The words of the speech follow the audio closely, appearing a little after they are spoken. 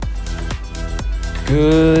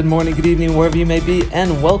Good morning, good evening, wherever you may be,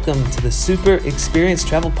 and welcome to the Super Experience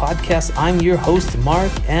Travel Podcast. I'm your host, Mark,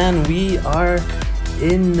 and we are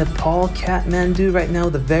in Nepal, Kathmandu right now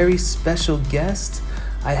with a very special guest.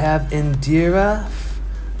 I have Indira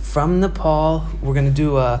from Nepal. We're going to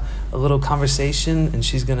do a little conversation, and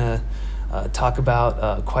she's going to talk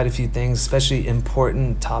about quite a few things, especially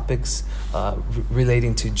important topics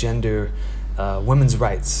relating to gender, women's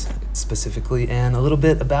rights specifically, and a little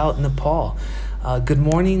bit about Nepal. Good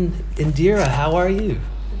morning, Indira. How are you?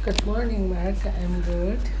 Good morning, Mark. I'm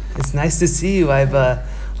good. It's nice to see you. I've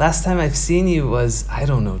last time I've seen you was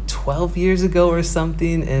 12 years ago or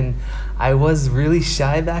something, and I was really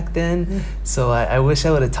shy back then. So I wish I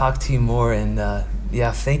would have talked to you more. And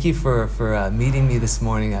thank you for meeting me this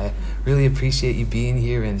morning. I really appreciate you being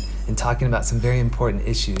here and talking about some very important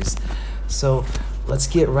issues. So let's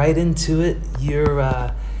get right into it.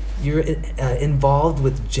 You're involved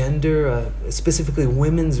with gender, specifically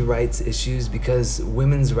women's rights issues, because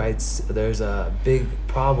women's rights, there's a big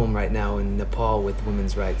problem right now in Nepal with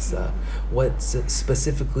women's rights. What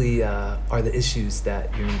specifically are the issues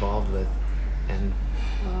that you're involved with? And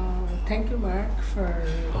Thank you, Mark, for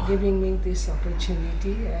giving me this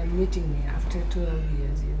opportunity and meeting me after 12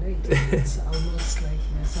 years. It's almost like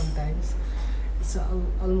sometimes it's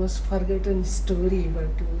almost forgotten story, but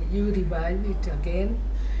you revive it again.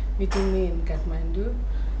 Meeting me in Kathmandu.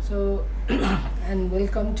 So, and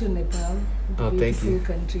welcome to Nepal, the beautiful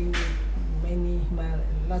country with many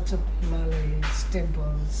lots of Himalayas,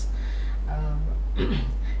 temples,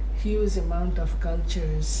 huge amount of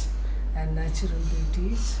cultures and natural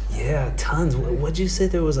beauties. Yeah, tons. What'd you say?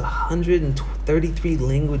 There was 133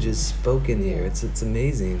 languages spoken here. It's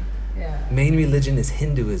amazing. Yeah. Main religion is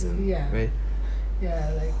Hinduism. Yeah. Right.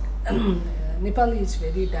 Yeah, like Nepal is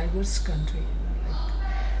very diverse country.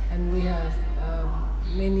 And we have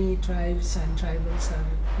many tribes and tribals are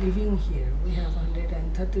living here. We have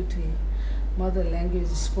 133 mother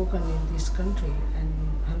languages spoken in this country, and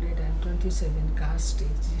 127 castes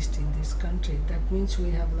exist in this country. That means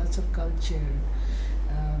we have lots of culture,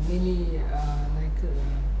 many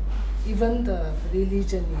even the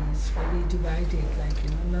religion is very divided,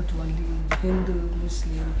 not only Hindu,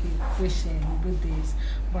 Muslim, Christian, Buddhist,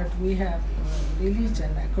 but we have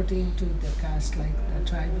religion according to the caste, like the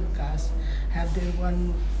tribal caste have their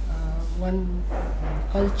one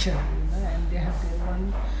culture, and they have their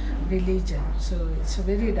one religion. So it's a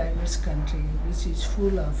very diverse country which is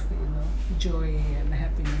full of joy and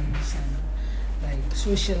happiness and like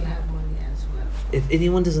social harmony as well. If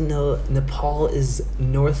anyone doesn't know, Nepal is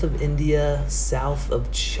north of India, south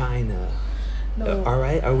of China. No. All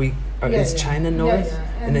right? Is China north?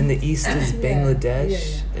 Yeah. And then the east is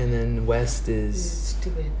Bangladesh, and then west is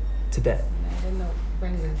Tibet. I don't know,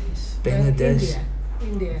 Bangladesh. Bangladesh.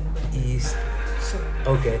 India and Bangladesh. East. So.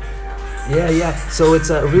 Okay. Yeah. So it's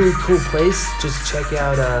a really cool place. Just check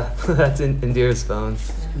out, that's Indira's phone.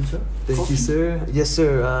 Thank you, sir. Yes,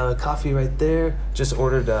 sir. Coffee right there. Just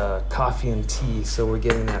ordered coffee and tea, so we're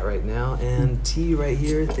getting that right now. And tea right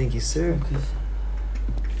here. Thank you, sir.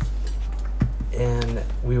 And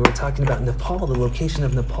we were talking about Nepal. The location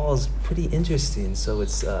of Nepal is pretty interesting. So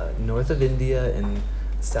it's north of India and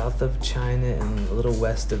south of China and a little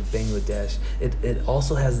west of Bangladesh. It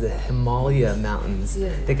also has the Himalaya mountains. Yeah.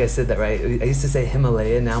 I think I said that right. I used to say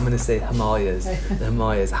Himalaya, now I'm going to say Himalayas. The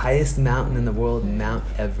Himalayas. Highest mountain in the world, Mount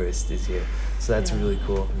Everest, is here. So that's really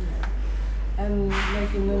cool. Yeah. And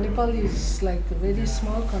Nepal is like a very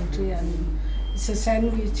small country, and it's a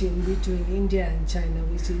sandwich in between India and China,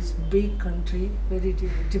 which is big country, very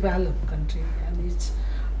developed country, and it's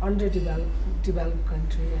underdeveloped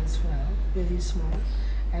country as well, very small.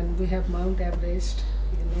 And we have Mount Everest,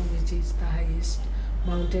 which is the highest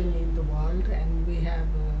mountain in the world, and we have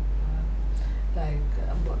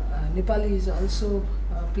Nepal is also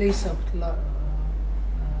a place of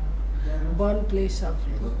born place of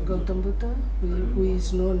Gautam Buddha, who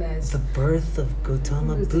is known as the birth of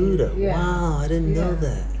Gautama Buddha. Yeah. Wow, I didn't know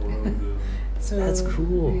that. So, that's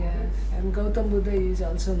cool. Yeah, and Gautam Buddha is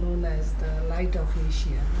also known as the light of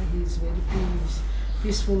Asia. He is very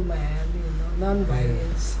peaceful man,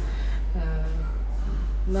 non-violence,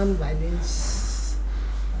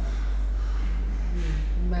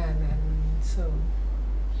 man, and so.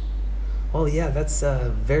 Oh yeah, that's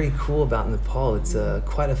very cool about Nepal. It's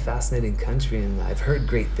quite a fascinating country, and I've heard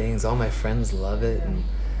great things. All my friends love it, and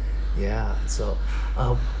So,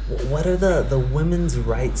 what are the women's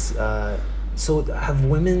rights? So, have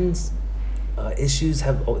women's issues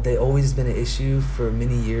they always been an issue for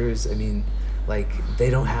many years? I mean, like they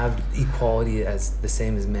don't have equality as the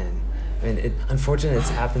same as men. And unfortunately, it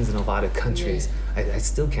happens in a lot of countries. I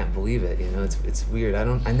still can't believe it. It's weird.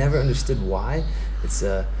 I never understood why. It's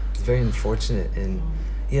very unfortunate. And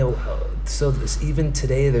so even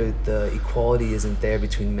today, the equality isn't there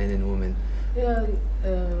between men and women. Yeah,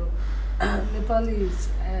 Nepal is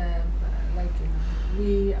like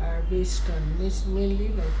we are based on mainly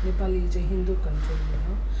like Nepal is a Hindu country.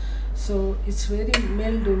 So it's very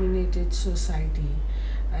male-dominated society,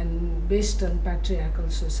 and based on patriarchal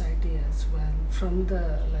society as well. From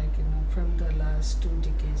the last 2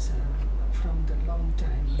 decades, from the long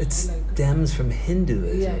time. It stems from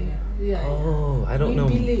Hinduism. Yeah. Oh, I don't know.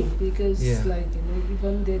 We believe because Yeah.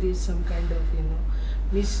 Even there is some kind of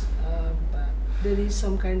there is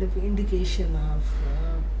some kind of indication of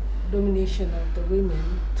domination of the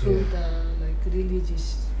women through the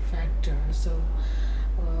religious factor. So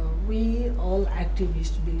we all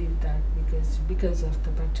activists believe that because of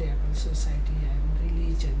the patriarchal society and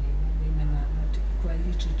religion, women are not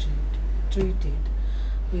equally treated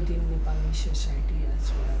within Nepali society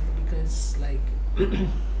as well. Because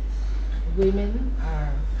women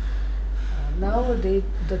are nowadays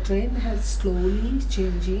the trend has slowly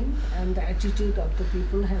changing and the attitude of the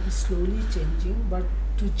people have slowly changing. But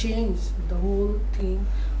to change the whole thing,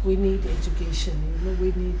 we need education.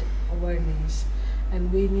 We need awareness,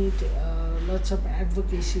 and we need lots of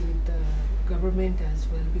advocacy with the government as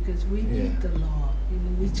well, because we need the law,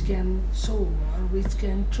 which can show or which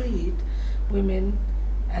can treat women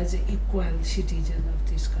as an equal citizen of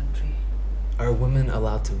this country. Are women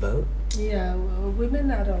allowed to vote? Yeah,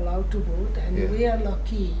 women are allowed to vote, and we are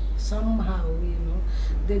lucky somehow.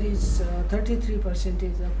 There is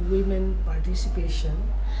 33% of women participation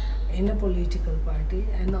in a political party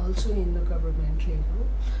and also in the government level,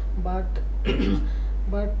 but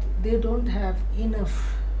but they don't have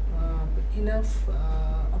enough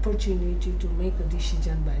opportunity to make a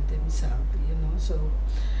decision by themselves. So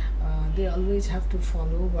they always have to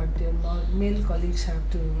follow what their male colleagues have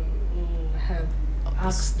to have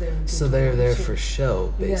asked them to So do. they're there for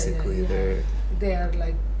show, basically. They are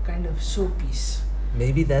like kind of showpiece.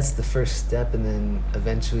 Maybe that's the first step, and then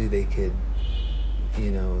eventually they could,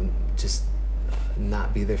 just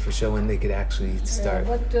not be there for show, and they could actually start.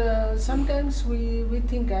 But sometimes we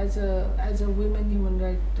think as a women human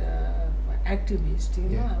rights activist,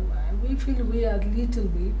 we feel we are little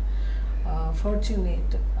bit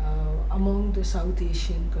fortunate among the South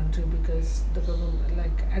Asian country, because the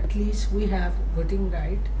government, at least we have voting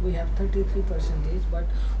right, we have 33%, but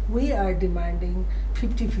we are demanding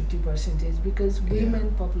 50% because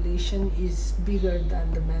women population is bigger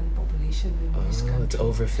than the man population in this country. It's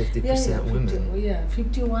over 50% women.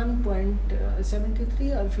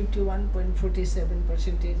 51.73 or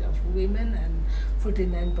 51.47% of women and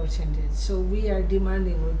 49%. So we are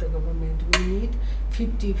demanding with the government, we need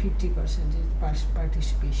 50%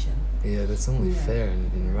 participation. Yeah, that's only fair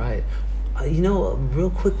and right. Real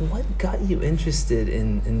quick, what got you interested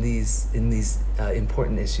in these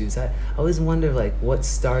important issues? I always wonder, what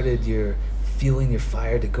started your fueling your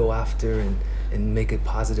fire to go after and make a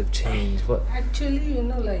positive change? What? Actually,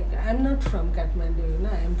 I'm not from Kathmandu.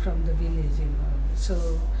 I'm from the village.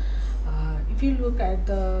 So if you look at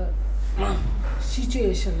the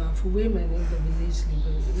situation of women in the village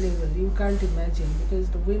level, you can't imagine, because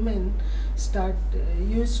the women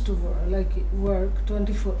used to work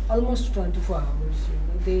almost 24 hours.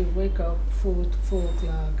 They wake up 4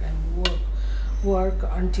 o'clock and work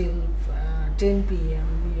until 10 p.m.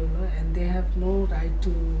 And they have no right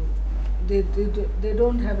to. They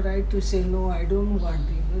don't have right to say no, I don't want.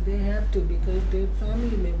 They have to, because their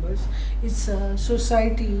family members. It's a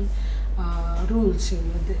society rules.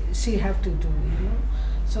 She have to do.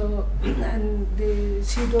 So and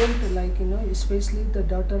she don't especially the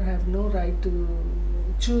daughter have no right to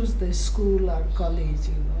choose the school or college.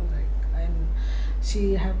 And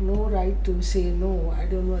she have no right to say no, I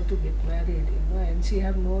don't want to get married. And she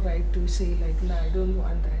have no right to say no, I don't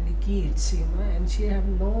want any kids. And she have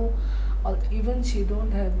no. Even she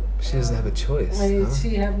don't have. She doesn't have a choice.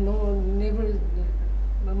 She have never.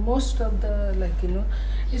 Most of the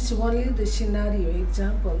it's only the scenario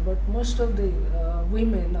example, but most of the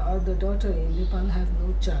women or the daughter in Nepal have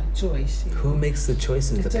no choice. Who makes the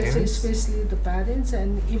choices? The parents? Especially the parents,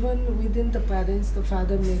 and even within the parents, the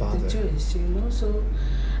father makes the choice. So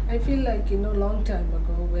I feel long time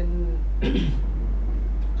ago when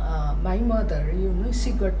my mother,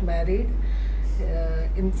 she got married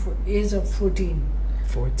in age of 14.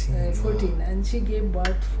 14. 14, wow. And she gave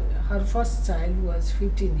birth. Her first child was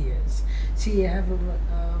 15 years. She have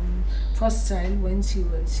first child when she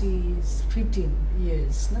is 15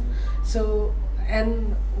 years. No? So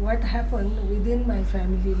and what happened within my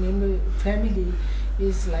family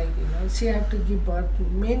is like, she had to give birth to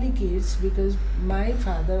many kids because my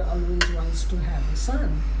father always wants to have a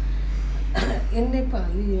son. In Nepal,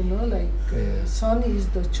 Yeah. son is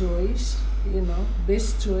the choice,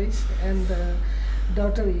 best choice, and the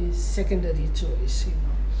daughter is secondary choice.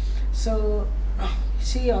 So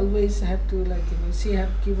she always had to, she had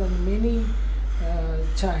given many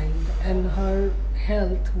child, and her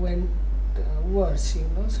health went worse.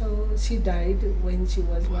 So she died when she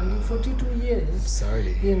was only Wow. 42 years. Sorry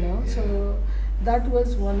to hear. Yeah. So that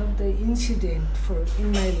was one of the incident for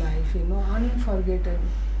in my life,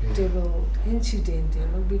 unforgettable incident,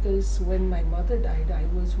 because when my mother died, I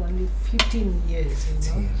was only 15 years.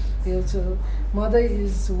 15. Yeah, so mother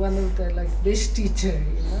is one of the best teacher.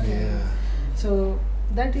 Yeah. So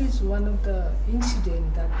that is one of the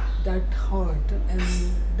incident that hurt, and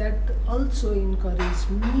that also encouraged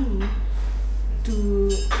me to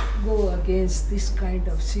go against this kind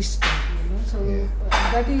of system. So Yeah.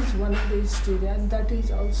 that is one of the story, and that is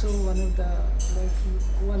also one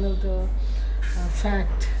of the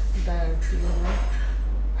fact that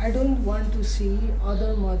I don't want to see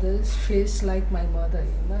other mothers face like my mother,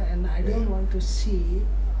 and I don't want to see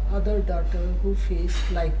other daughter who face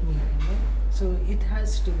like me. So it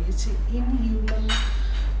has to be, it's an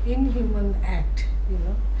inhuman act.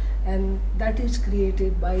 And that is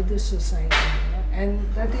created by the society, and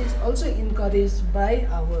that is also encouraged by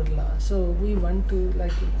our law. So we want to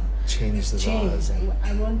Change the change. laws.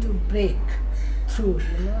 I want to break through.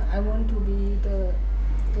 I want to be the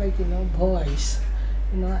voice.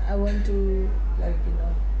 I want to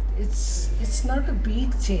it's not a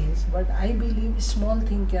big change, but I believe small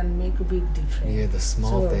thing can make a big difference. Yeah, the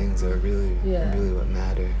small So, things are really what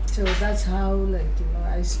matter. So that's how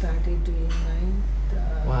I started doing my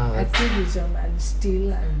Wow, that's- activism, and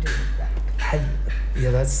still I'm doing that.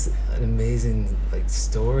 Yeah, that's an amazing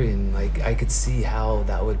story, and I could see how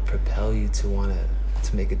that would propel you to want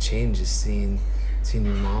to make a change. Just seeing your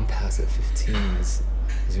mom pass at 15 is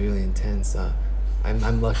really intense.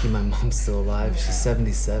 I'm lucky my mom's still alive. She's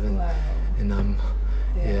 77, Wow. and I'm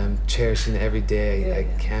cherishing every day I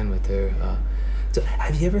can with her. So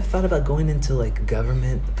have you ever thought about going into a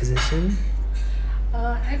government position?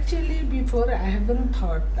 Actually, before I haven't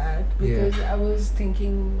thought that, because I was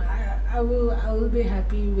thinking I will be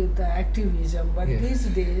happy with the activism, but Yeah. these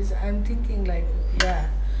days I'm thinking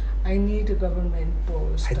I need a government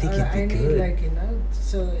post. I think or you'd be I good. need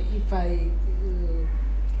so if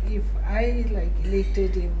I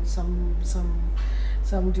elected in some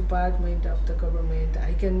department of the government,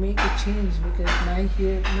 I can make a change, because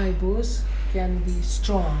my boss can be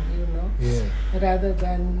strong, Yeah. rather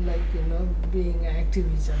than being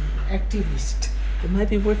activist. It might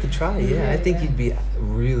be worth a try. Yeah, I think you'd be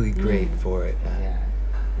really great for it. Yeah.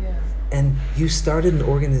 And you started an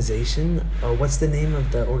organization. What's the name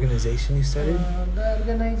of the organization you started? The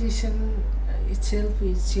organization itself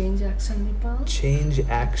is Change Action Nepal. Change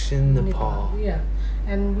Action Nepal. Yeah,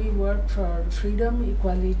 and we work for freedom,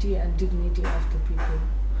 equality, and dignity of the people.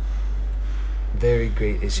 Very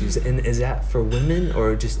great issues. And is that for women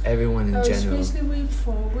or just everyone in general? Especially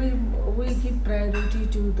we give priority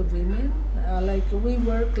to the women. We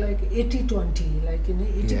work 80-20.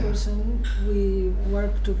 80% we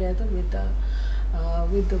work together with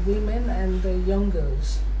the women and the young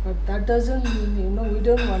girls. But that doesn't mean we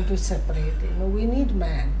don't want to separate. We need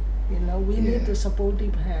man. We need a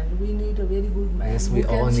supportive hand. We need a very good man. Yes, who we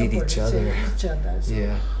can all need support each other. So,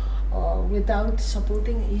 Yeah. without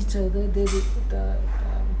supporting each other, the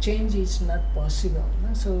change is not possible.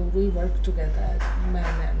 No? So we work together as men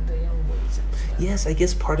and the young boys. As well. Yes, I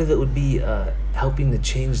guess part of it would be helping to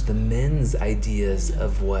change the men's ideas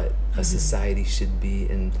of what a society should be,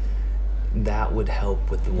 and that would help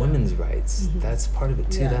with the women's rights. That's part of it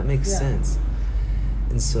too. Yeah, That makes yeah. sense.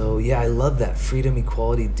 And so, I love that freedom,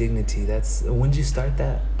 equality, dignity. When did you start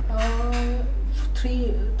that?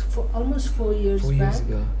 Almost 4 years 4 back. years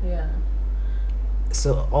ago. Yeah.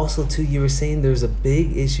 So also too, you were saying there's a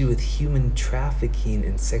big issue with human trafficking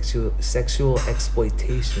and sexual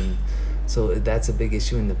exploitation. So that's a big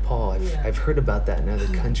issue in Nepal. I've heard about that in other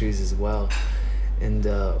countries as well. And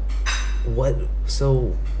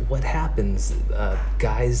what happens?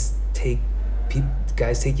 Guys take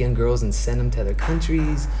young girls and send them to other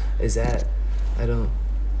countries. Is that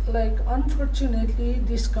Unfortunately,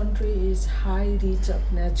 this country is high rich of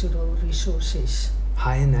natural resources.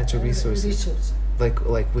 high in natural resources? Like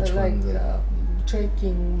which one?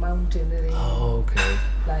 Trekking, mountaineering. Oh, okay.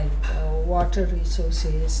 Water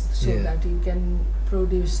resources, so that you can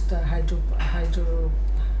produce the hydro.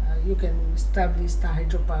 You can establish the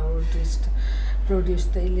hydropower produce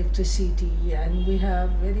the electricity, and we have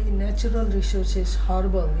very natural resources,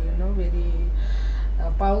 herbal, very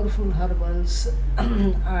powerful herbals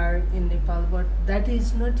are in Nepal, but that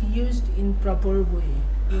is not used in proper way,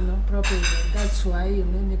 proper way. That's why,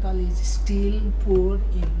 Nepal is still poor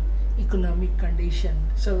in economic condition.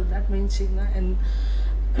 So that means, and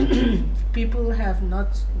people have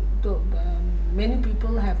not, many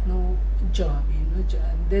people have no job, and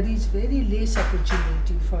there is very less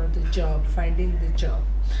opportunity for the job, finding the job.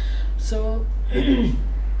 So,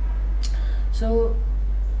 so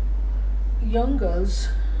young girls,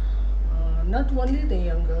 not only the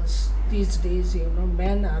young girls, these days,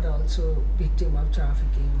 men are also victim of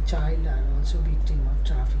trafficking, child are also victim of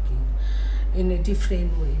trafficking in a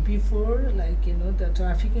different way. Before, the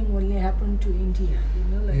trafficking only happened to India,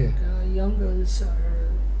 young girls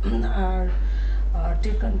are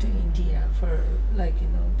taken to India for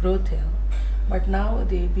brothel. But now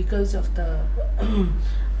because of the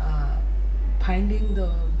finding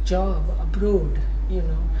the job abroad,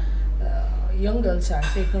 young girls are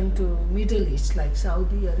taken to Middle East like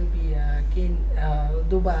Saudi Arabia,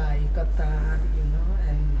 Dubai, Qatar,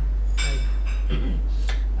 and like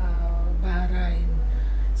Bahrain.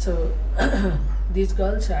 So these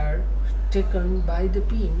girls are taken by the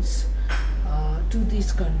pimps to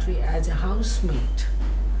this country as a housemaid.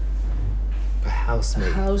 A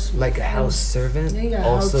housemaid, Housemaid. like a house servant, Yeah,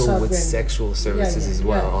 also house with servant. sexual services as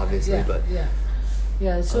well, obviously. Yeah, but yeah.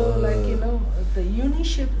 So the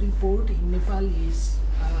UNICEF report in Nepal is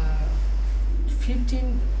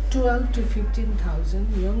 12 to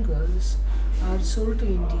 15,000 young girls are sold to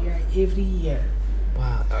India every year.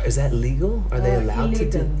 wow, is that legal? Are they allowed to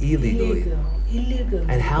do illegally? Illegal.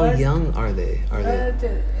 And how But, young are they? Are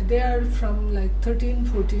they? they are from like 13,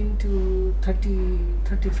 14 to 30,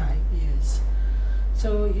 35 years.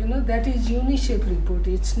 So, that is UNICEF report.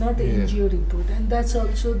 It's not Yeah. NGO report. And that's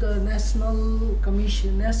also the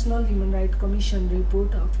National Human Rights Commission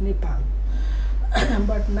report of Nepal.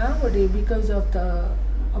 But nowadays, because of the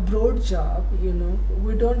abroad job,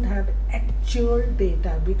 we don't have actual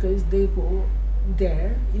data because they go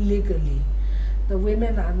there illegally. The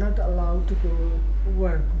women are not allowed to go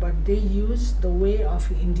work, but they use the way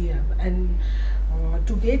of India. And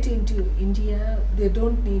to get into India, they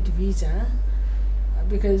don't need visa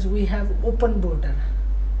because we have open border.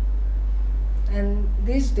 And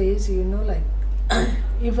these days, even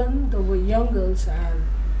the young girls are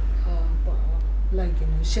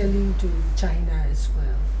selling to China as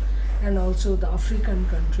well, and also the African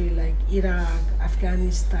country like Iraq,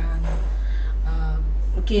 Afghanistan,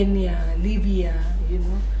 Kenya, Libya,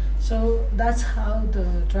 So that's how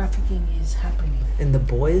the trafficking is happening. And the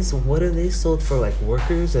boys, what are they sold for? Like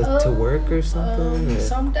workers to work or something? Or?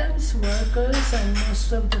 Sometimes workers, and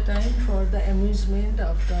most of the time for the amusement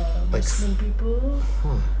of the Like Muslim people,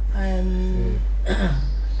 Huh. and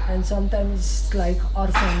and sometimes it's like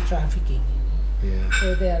orphan trafficking. Yeah.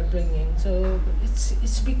 So they are bringing. So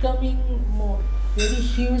it's becoming very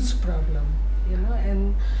huge problem,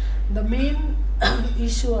 and the main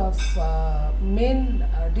issue of main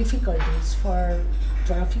difficulties for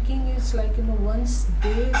trafficking is once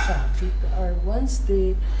they traffic or once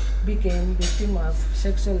they became victim of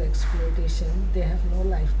sexual exploitation, they have no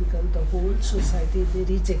life because the whole society, they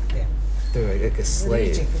reject them. They're like a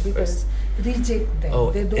slave. Reject them. Oh,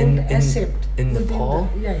 They don't accept. in within Nepal?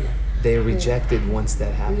 Yeah. They're rejected once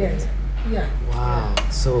that happens. Yeah. Wow.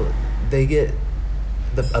 So they get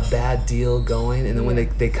a bad deal going, and then when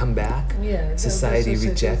they come back, Yeah, society the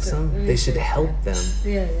rejects them. They should help them.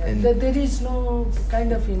 Yeah. And There is no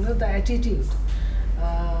kind of the attitude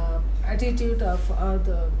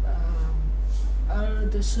or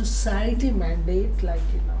the society mandate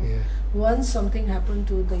Yeah. once something happened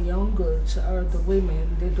to the young girls or the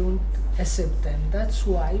women, they don't accept them. That's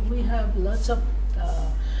why we have lots of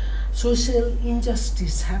social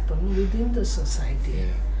injustice happen within the society.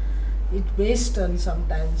 Yeah. It based on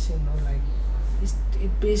sometimes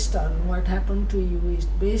it based on what happened to you, is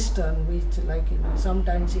based on which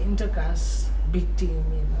sometimes intercaste victim.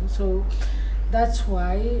 So that's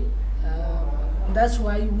why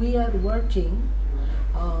we are working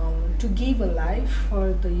to give a life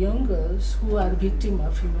for the young girls who are victim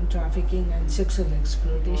of human trafficking and sexual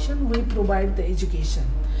exploitation. We provide the education,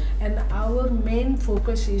 and our main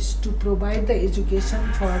focus is to provide the education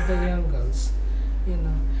for the young girls.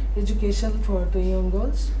 Education for the young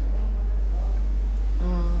girls.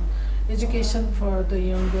 education for the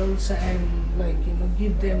young girls, and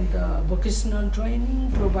give them the vocational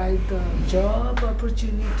training, provide the job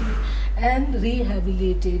opportunity, and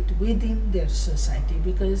rehabilitate within their society,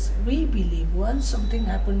 because we believe once something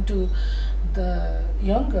happened to the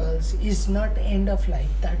young girls is not end of life,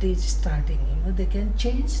 that is starting. They can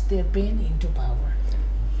change their pain into power.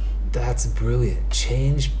 That's brilliant.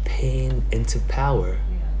 Change pain into power.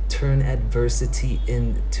 Yeah. Turn adversity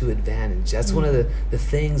into advantage. That's one of the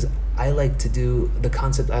things I like to do. The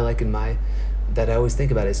concept I like that I always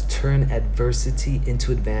think about is turn adversity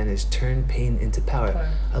into advantage, turn pain into power. Power.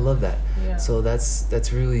 I love that. Yeah. So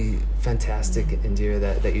that's really fantastic, Indira,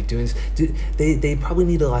 that you're doing this. They probably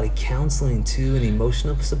need a lot of counseling too and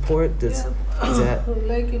emotional support. Is that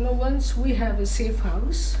Once we have a safe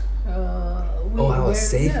house. a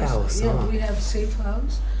safe house. Yeah, huh? we have safe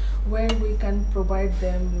house where we can provide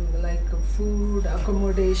them like food,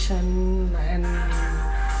 accommodation, and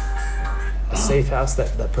A safe house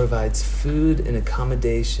that provides food and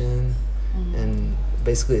accommodation and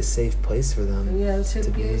basically a safe place for them. yeah, safe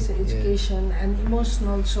to be, place, yeah. education, and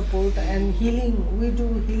emotional support and healing. We do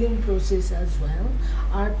healing process as well,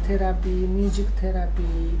 art therapy, music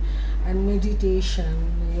therapy, and meditation.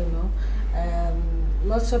 And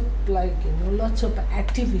lots of lots of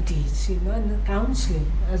activities, and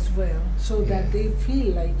counseling as well, so that Yeah. they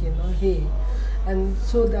feel hey, and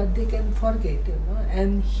so that they can forget,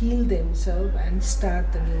 and heal themselves and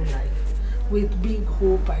start the new life with big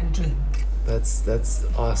hope and dream. That's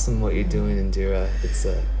awesome what you're doing, Indira. It's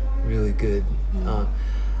really good.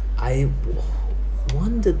 I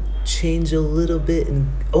wanted to change a little bit and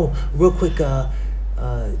real quick.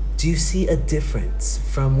 Do you see a difference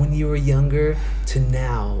from when you were younger to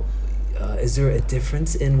now? Is there a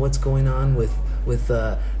difference in what's going on with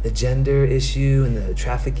the gender issue and the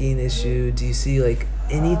trafficking issue? Do you see like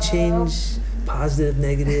any change, positive,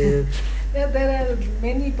 negative? Yeah, there are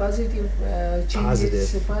many positive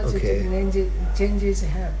changes. Positive, okay. Changes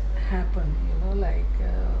have happened.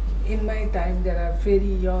 In my time, there are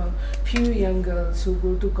few young girls who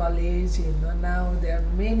go to college. Now there are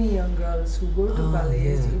many young girls who go to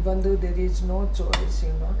college, yeah. even though there is no choice.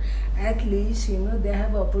 At least they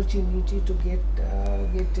have opportunity to get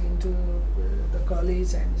into the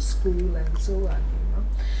college and school and so on.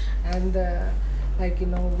 And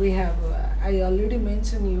we have. I already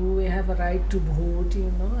mentioned we have a right to vote.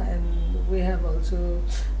 And we have also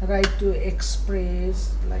right to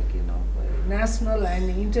express. National and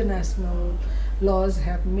international laws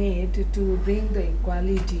have made to bring the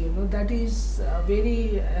equality. That is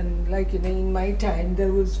very, and in my time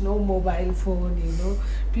there was no mobile phone.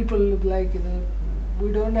 People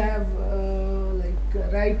we don't have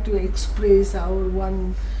right to express our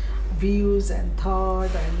one views and thought,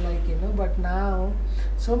 and but now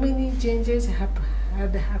so many changes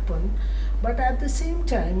had happened. But at the same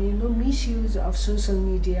time, misuse of social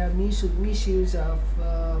media, misuse of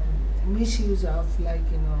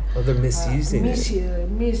They're misusing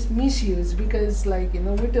misuse, because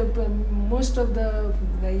with most of the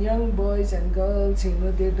young boys and girls,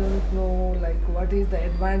 they don't know what is the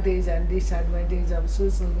advantage and disadvantage of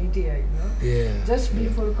social media. Yeah. Just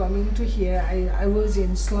before coming to here, I was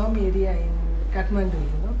in slum area in Kathmandu.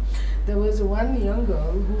 There was one young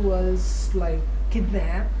girl who was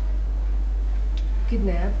kidnapped,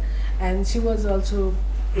 and she was also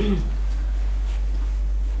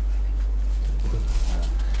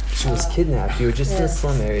She was kidnapped. You were just in a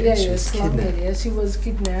slum area. Yeah, She was slum kidnapped. area. She was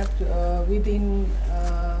kidnapped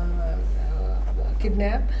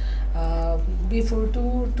before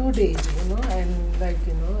 2 days, and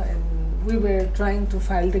we were trying to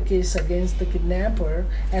file the case against the kidnapper,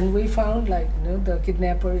 and we found the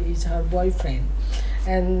kidnapper is her boyfriend.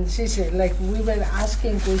 And she said, we were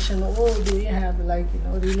asking question, do you have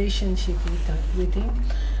relationship with him?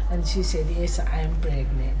 And she said, yes, I am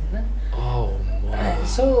pregnant. Oh wow.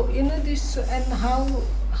 So this, and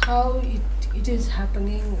how it is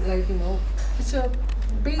happening, it's a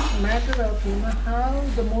big matter of how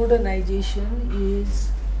the modernization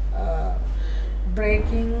is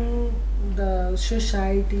breaking the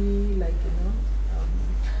society,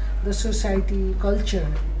 the society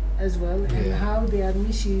culture as well, and Yeah. how they are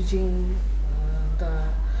misusing the.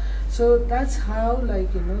 So that's how the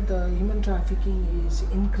human trafficking is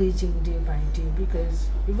increasing day by day, because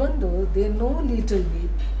even though they know little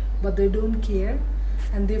bit, but they don't care,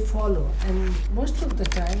 and they follow. And most of the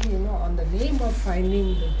time, on the name of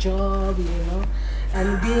finding the job,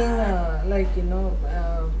 and being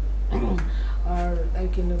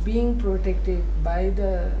or being protected by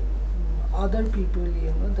the other people,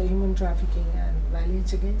 the human trafficking and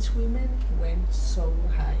violence against women went so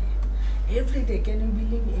high every day. Can you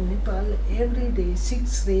believe in Nepal every day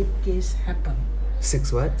 6 rape cases happen?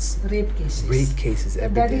 6 what? Rape cases. Rape cases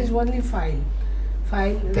every That day. is only file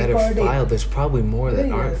That recorded. are filed. There's probably more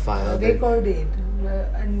that aren't filed. Recorded,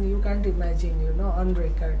 and you can't imagine,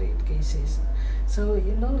 unrecorded cases. So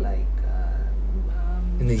like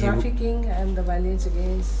In the trafficking and the violence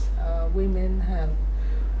against women have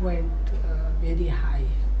went very high.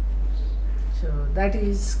 So that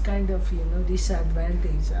is kind of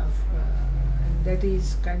disadvantage of, and that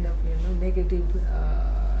is kind of negative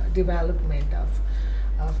development of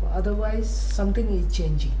otherwise something is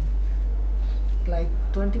changing. Like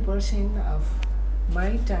 20% of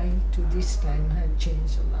my time to this time had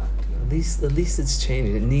changed a lot. At least it's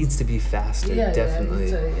changing. It needs to be faster,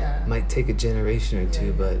 definitely. Might take a generation or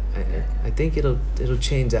two, but I think it'll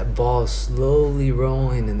change. That ball slowly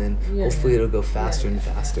rolling, and then hopefully it'll go faster and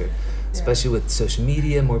faster. Especially with social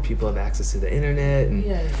media, more people have access to the internet and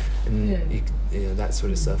that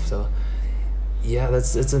sort of stuff. So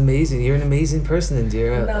that's amazing. You're an amazing person,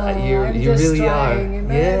 Indira. No, you just really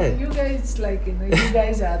trying, are. Yeah. You guys you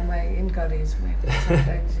guys are my encouragement.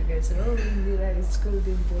 Sometimes you guys say, "Oh, Indira, it's good,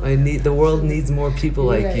 important." The world needs more people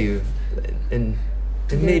like you, and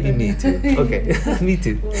maybe me too. Okay, me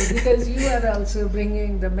too. Because you are also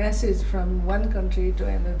bringing the message from one country to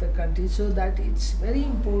another country, so that it's very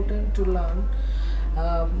important to learn.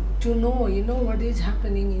 To know, what is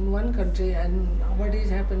happening in one country and what is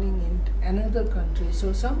happening in another country.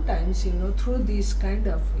 So sometimes, through this kind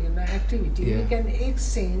of, activity, we can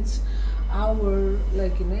exchange our,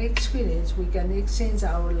 experience. We can exchange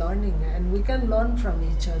our learning, and we can learn from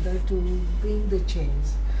each other to bring the change.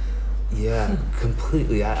 Yeah,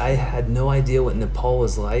 completely. I had no idea what Nepal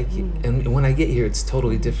was like, and when I get here, it's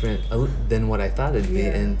totally different than what I thought it'd be.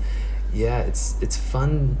 And it's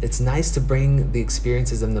fun. It's nice to bring the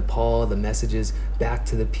experiences of Nepal, the messages back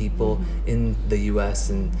to the people in the U.S.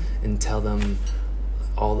 and tell them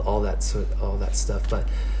all that stuff. But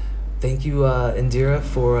thank you, Indira,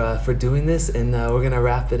 for doing this, and we're gonna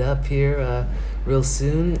wrap it up here real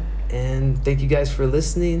soon. And thank you guys for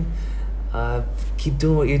listening. Keep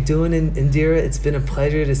doing what you're doing, Indira. It's been a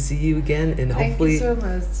pleasure to see you again, and hopefully, thank you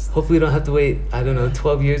so much. Hopefully, we don't have to wait. I don't know,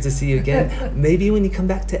 12 years to see you again. Maybe when you come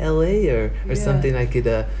back to LA or something, I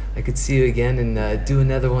could see you again and do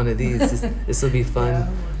another one of these. This will be fun.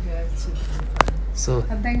 It should be fun. So,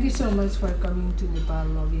 and thank you so much for coming to Nepal,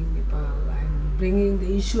 loving Nepal, and bringing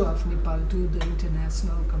the issue of Nepal to the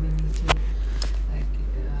international community.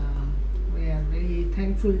 We are very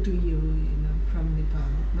thankful to you, from Nepal.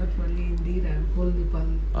 Not only Indira, whole Nepal.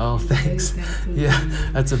 Oh, thanks. Yeah,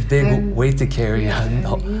 that's a big weight to carry. And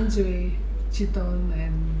enjoy Chiton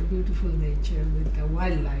and the beautiful nature with the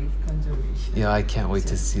wildlife conservation. Yeah, I can't wait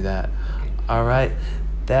to see that. Okay. All right.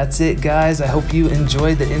 That's it, guys. I hope you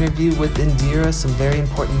enjoyed the interview with Indira. Some very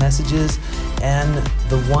important messages. And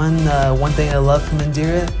the one thing I love from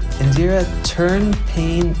Indira, turn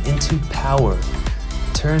pain into power.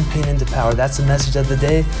 Turn pain into power. That's the message of the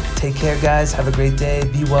day. Take care, guys. Have a great day.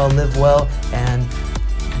 Be well, live well, and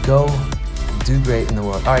go do great in the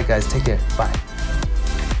world. All right, guys. Take care. Bye.